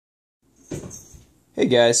Hey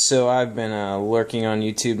guys, so I've been lurking on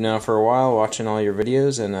YouTube now for a while, watching all your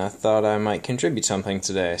videos, and thought I might contribute something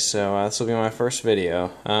today. So this will be my first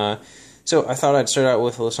video. So I thought I'd start out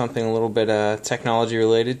with something a little bit technology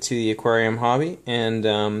related to the aquarium hobby,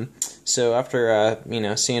 and so after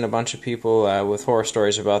seeing a bunch of people with horror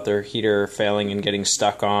stories about their heater failing and getting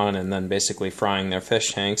stuck on, and then basically frying their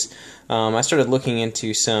fish tanks, I started looking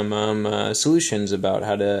into some solutions about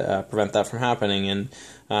how to prevent that from happening. And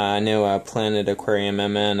I know Planet Aquarium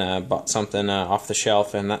MN bought something off the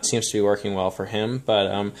shelf, and that seems to be working well for him. But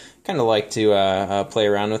kind of like to play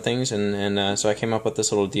around with things, and so I came up with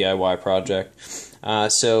this little DIY project.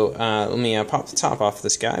 So let me pop the top off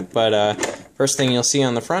this guy. But first thing you'll see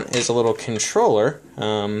on the front is a little controller.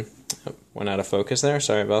 Went out of focus there.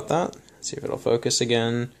 Sorry about that. Let's see if it'll focus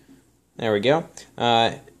again. There we go.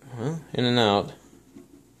 Well, in and out.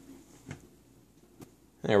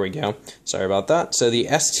 There we go. Sorry about that. So the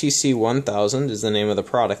STC-1000 is the name of the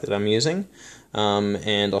product that I'm using,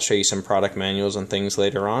 and I'll show you some product manuals and things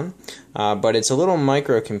later on. But it's a little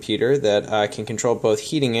microcomputer that can control both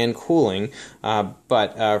heating and cooling,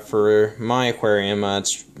 but for my aquarium,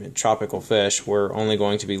 it's tropical fish, we're only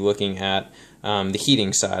going to be looking at the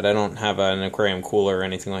heating side. I don't have an aquarium cooler or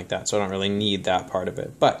anything like that, so I don't really need that part of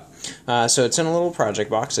it. But so it's in a little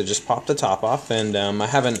project box. I just popped the top off, and I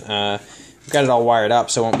haven't got it all wired up,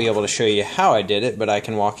 so I won't be able to show you how I did it, but I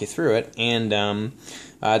can walk you through it. And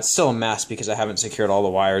it's still a mess because I haven't secured all the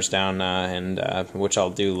wires down, which I'll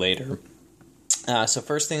do later. So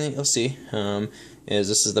first thing that you'll see is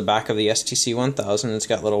this is the back of the STC-1000. It's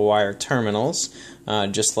got little wire terminals,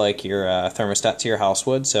 just like your thermostat to your house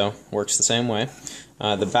would, so works the same way.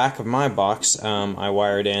 The back of my box, I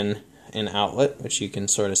wired in an outlet, which you can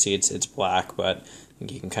sort of see it's black, but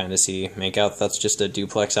you can kind of make out that's just a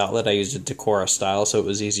duplex outlet. I used a Decora style, so it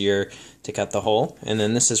was easier to cut the hole. And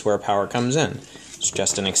then this is where power comes in. It's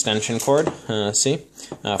just an extension cord,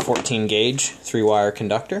 14 gauge, 3-wire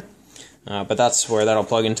conductor. But that's where that'll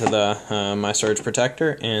plug into the my surge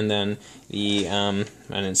protector, and then the I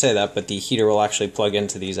didn't say that, but the heater will actually plug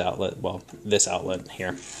into this outlet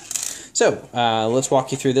here. So let's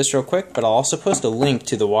walk you through this real quick, but I'll also post a link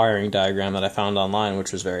to the wiring diagram that I found online,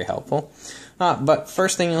 which was very helpful. But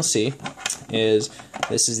first thing you'll see is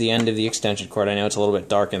this is the end of the extension cord. I know it's a little bit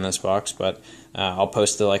dark in this box, but I'll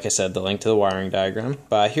post, like I said, the link to the wiring diagram.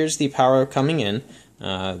 But here's the power coming in,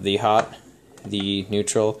 the hot, the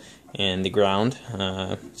neutral, and the ground.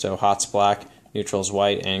 So hot's black, neutral's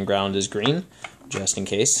white, and ground is green, just in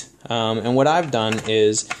case. And what I've done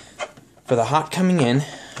is, for the hot coming in,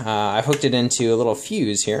 I've hooked it into a little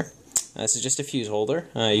fuse here. This is just a fuse holder.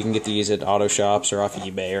 You can get these at auto shops or off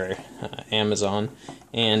eBay or Amazon.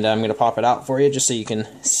 And I'm going to pop it out for you just so you can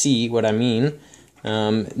see what I mean.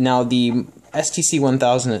 Now the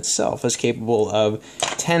STC-1000 itself is capable of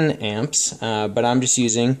 10 amps, but I'm just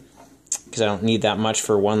using, because I don't need that much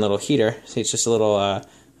for one little heater, see, it's just a little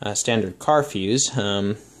standard car fuse.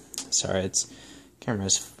 Sorry,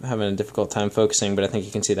 camera's having a difficult time focusing, but I think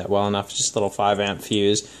you can see that well enough. It's just a little 5-amp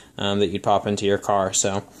fuse that you'd pop into your car.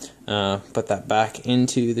 So put that back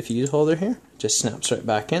into the fuse holder here. Just snaps right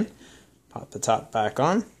back in. Pop the top back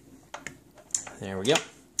on. There we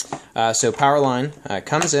go. So power line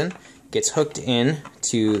comes in, gets hooked in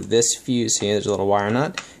to this fuse here. There's a little wire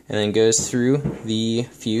nut, and then goes through the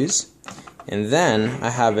fuse. And then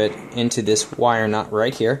I have it into this wire nut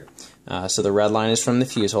right here. So the red line is from the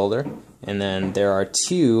fuse holder, and then there are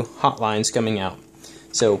 2 hot lines coming out.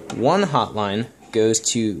 So one hot line goes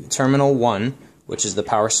to terminal 1, which is the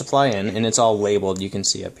power supply in, and it's all labeled, you can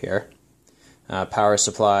see up here. Power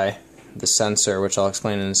supply, the sensor, which I'll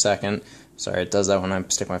explain in a second. Sorry, it does that when I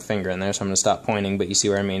stick my finger in there, so I'm going to stop pointing, but you see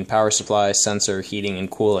what I mean. Power supply, sensor, heating,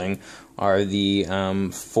 and cooling are the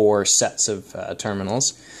 4 sets of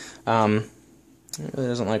terminals. It really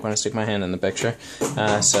doesn't like when I stick my hand in the picture,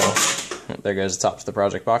 so there goes the top of the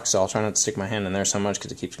project box, so I'll try not to stick my hand in there so much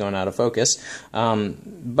because it keeps going out of focus. So I'm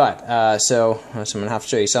going to have to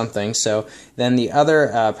show you something. So then the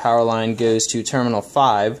other power line goes to terminal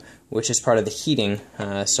 5, which is part of the heating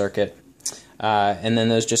circuit, and then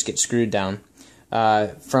those just get screwed down.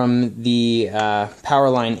 From the power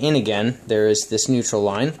line in again, there is this neutral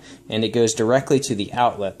line, and it goes directly to the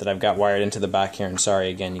outlet that I've got wired into the back here. And sorry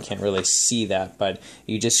again, you can't really see that, but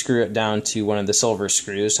you just screw it down to one of the silver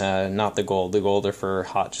screws, not the gold. The gold are for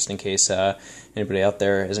hot, just in case anybody out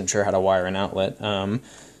there isn't sure how to wire an outlet.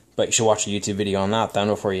 But you should watch a YouTube video on that then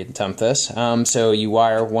before you attempt this. So you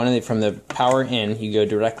wire from the power in, you go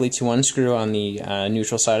directly to one screw on the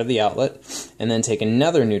neutral side of the outlet, and then take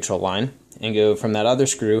another neutral line and go from that other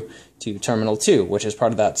screw to terminal 2, which is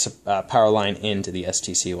part of that power line into the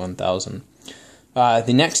STC-1000.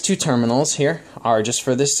 The next two terminals here are just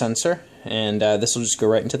for this sensor, and this will just go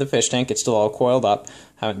right into the fish tank. It's still all coiled up.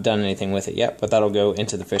 Haven't done anything with it yet, but that'll go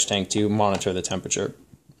into the fish tank to monitor the temperature.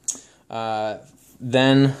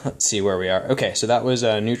 Then, let's see where we are. Okay, so that was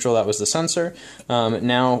neutral, that was the sensor.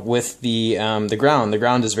 Now with the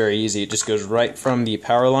ground is very easy. It just goes right from the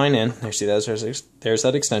power line in. There, see, there's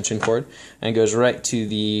that extension cord, and it goes right to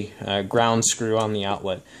the ground screw on the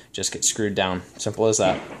outlet. Just gets screwed down. Simple as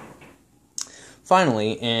that.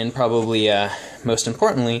 Finally, and probably most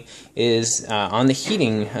importantly, is on the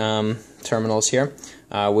heating terminals here,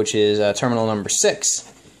 which is terminal number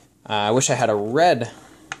 6. I wish I had a red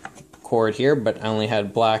cord here, but I only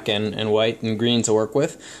had black and white and green to work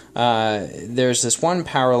with. There's this one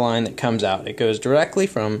power line that comes out. It goes directly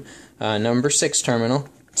from number 6 terminal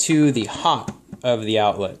to the hot of the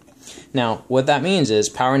outlet. Now, what that means is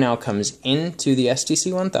power now comes into the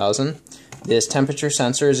STC-1000. This temperature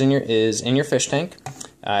sensor is in your fish tank.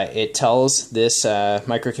 It tells this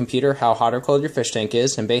microcomputer how hot or cold your fish tank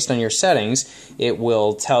is, and based on your settings, it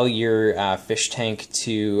will tell your fish tank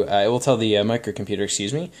to. It will tell the microcomputer,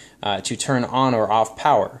 excuse me, to turn on or off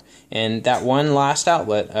power. And that one last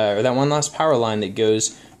outlet, or that one last power line that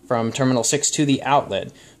goes from terminal 6 to the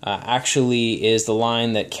outlet, actually is the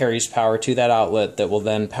line that carries power to that outlet that will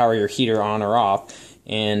then power your heater on or off.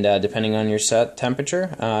 And depending on your set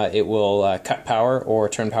temperature, it will cut power or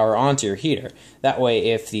turn power onto your heater. That way,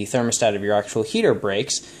 if the thermostat of your actual heater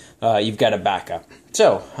breaks, you've got a backup.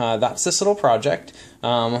 So, that's this little project.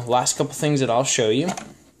 Last couple things that I'll show you,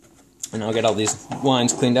 and I'll get all these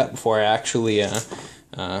lines cleaned up before I actually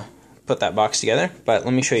put that box together. But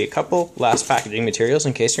let me show you a couple last packaging materials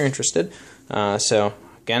in case you're interested. So,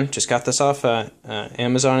 again, just got this off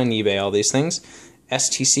Amazon and eBay, all these things.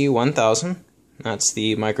 STC-1000. That's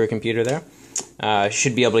the microcomputer there.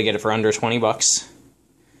 Should be able to get it for under 20 bucks.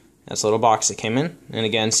 That's a little box that came in. And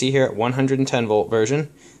again, see here, 110 volt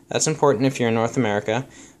version. That's important if you're in North America.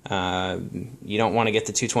 You don't want to get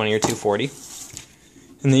the 220 or 240.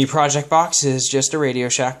 And the project box is just a Radio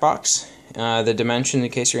Shack box. The dimension, in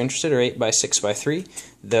case you're interested, are 8 by 6 by 3.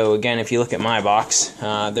 Though, again, if you look at my box,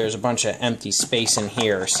 there's a bunch of empty space in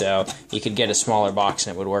here, so you could get a smaller box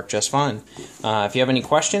and it would work just fine. If you have any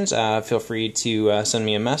questions, feel free to send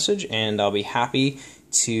me a message, and I'll be happy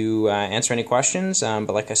to answer any questions.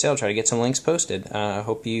 But like I said, I'll try to get some links posted.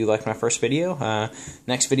 Hope you liked my first video.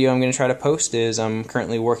 Next video I'm going to try to post is I'm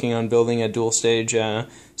currently working on building a dual-stage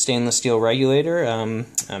stainless steel regulator,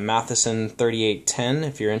 a Matheson 3810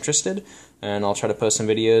 if you're interested. And I'll try to post some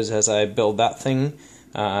videos as I build that thing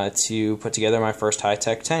to put together my first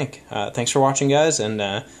high-tech tank. Thanks for watching, guys,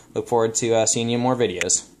 and look forward to seeing you in more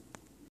videos.